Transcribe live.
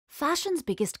Fashion's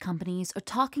biggest companies are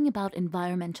talking about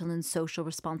environmental and social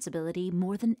responsibility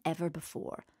more than ever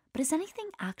before. But is anything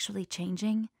actually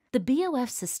changing? The BoF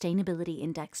Sustainability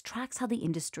Index tracks how the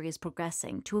industry is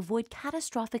progressing to avoid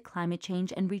catastrophic climate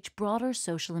change and reach broader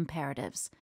social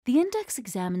imperatives. The index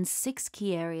examines 6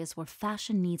 key areas where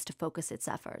fashion needs to focus its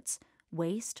efforts: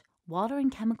 waste, water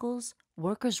and chemicals,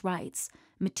 workers' rights,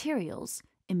 materials,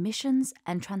 emissions,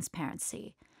 and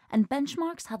transparency, and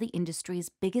benchmarks how the industry's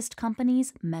biggest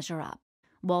companies measure up.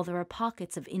 While there are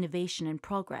pockets of innovation and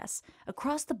progress,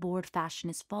 across the board fashion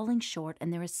is falling short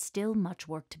and there is still much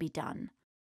work to be done.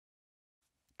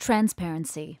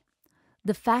 Transparency.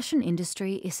 The fashion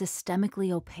industry is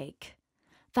systemically opaque.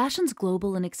 Fashion's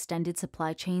global and extended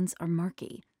supply chains are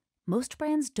murky. Most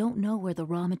brands don't know where the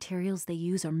raw materials they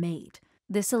use are made.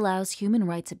 This allows human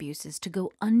rights abuses to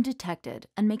go undetected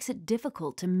and makes it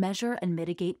difficult to measure and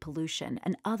mitigate pollution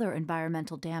and other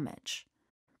environmental damage.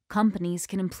 Companies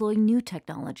can employ new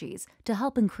technologies to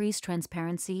help increase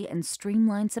transparency and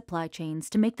streamline supply chains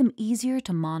to make them easier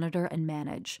to monitor and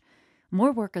manage.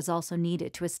 More work is also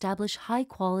needed to establish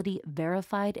high-quality,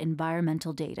 verified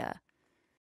environmental data.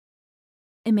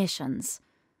 Emissions.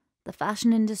 The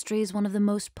fashion industry is one of the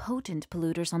most potent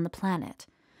polluters on the planet.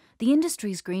 The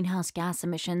industry's greenhouse gas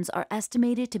emissions are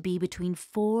estimated to be between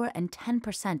 4 and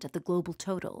 10% of the global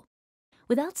total.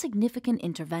 Without significant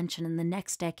intervention in the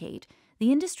next decade,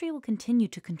 the industry will continue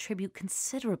to contribute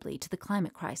considerably to the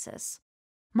climate crisis.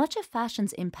 Much of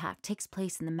fashion's impact takes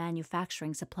place in the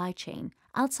manufacturing supply chain,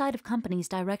 outside of companies'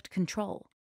 direct control.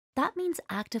 That means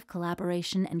active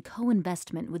collaboration and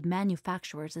co-investment with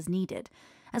manufacturers is needed,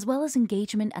 as well as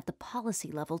engagement at the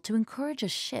policy level to encourage a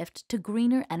shift to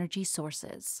greener energy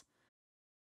sources.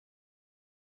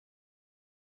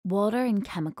 Water and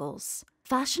chemicals.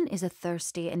 Fashion is a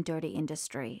thirsty and dirty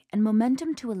industry, and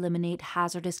momentum to eliminate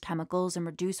hazardous chemicals and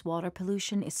reduce water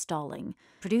pollution is stalling.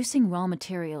 Producing raw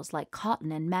materials like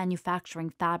cotton and manufacturing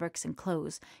fabrics and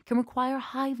clothes can require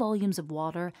high volumes of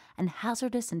water and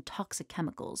hazardous and toxic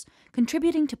chemicals,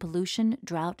 contributing to pollution,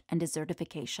 drought, and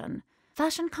desertification.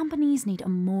 Fashion companies need a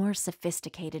more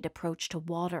sophisticated approach to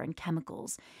water and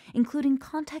chemicals, including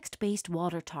context-based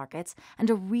water targets and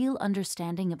a real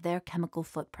understanding of their chemical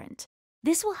footprint.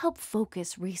 This will help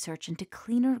focus research into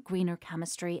cleaner, greener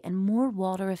chemistry and more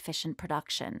water-efficient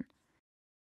production.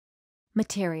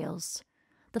 Materials.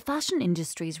 The fashion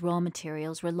industry's raw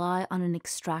materials rely on an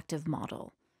extractive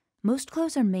model. Most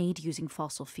clothes are made using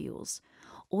fossil fuels.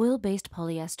 Oil-based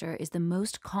polyester is the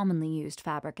most commonly used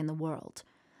fabric in the world.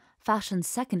 Fashion's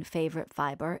second favorite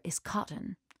fiber is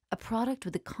cotton, a product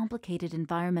with a complicated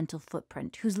environmental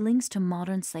footprint whose links to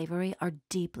modern slavery are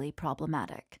deeply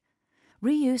problematic.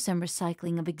 Reuse and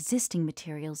recycling of existing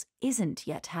materials isn't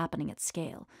yet happening at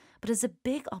scale, but is a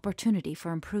big opportunity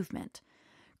for improvement.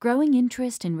 Growing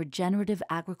interest in regenerative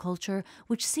agriculture,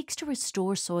 which seeks to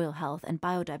restore soil health and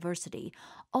biodiversity,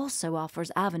 also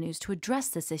offers avenues to address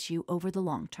this issue over the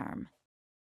long term.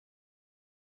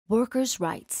 Workers'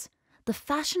 rights. The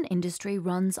fashion industry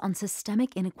runs on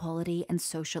systemic inequality and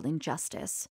social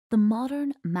injustice. The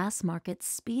modern, mass-market,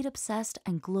 speed-obsessed,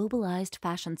 and globalized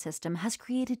fashion system has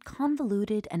created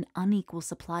convoluted and unequal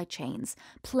supply chains,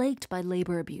 plagued by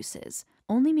labor abuses,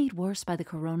 only made worse by the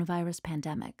coronavirus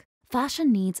pandemic.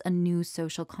 Fashion needs a new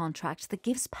social contract that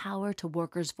gives power to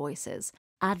workers' voices,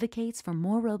 advocates for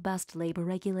more robust labor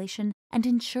regulation, and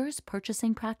ensures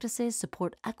purchasing practices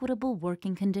support equitable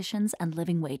working conditions and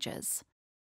living wages.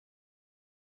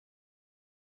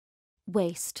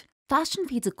 Waste. Fashion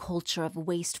feeds a culture of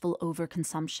wasteful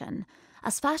overconsumption.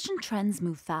 As fashion trends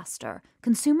move faster,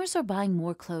 consumers are buying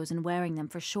more clothes and wearing them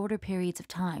for shorter periods of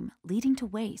time, leading to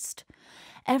waste.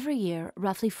 Every year,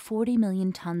 roughly 40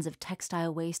 million tons of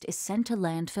textile waste is sent to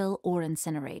landfill or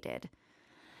incinerated.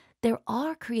 There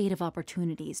are creative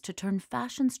opportunities to turn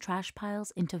fashion's trash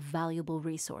piles into valuable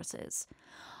resources.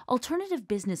 Alternative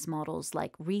business models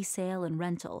like resale and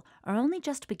rental are only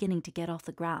just beginning to get off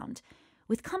the ground,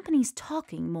 with companies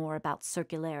talking more about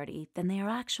circularity than they are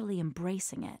actually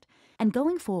embracing it. And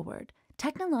going forward,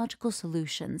 technological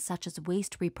solutions such as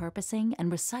waste repurposing and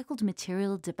recycled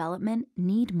material development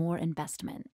need more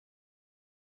investment.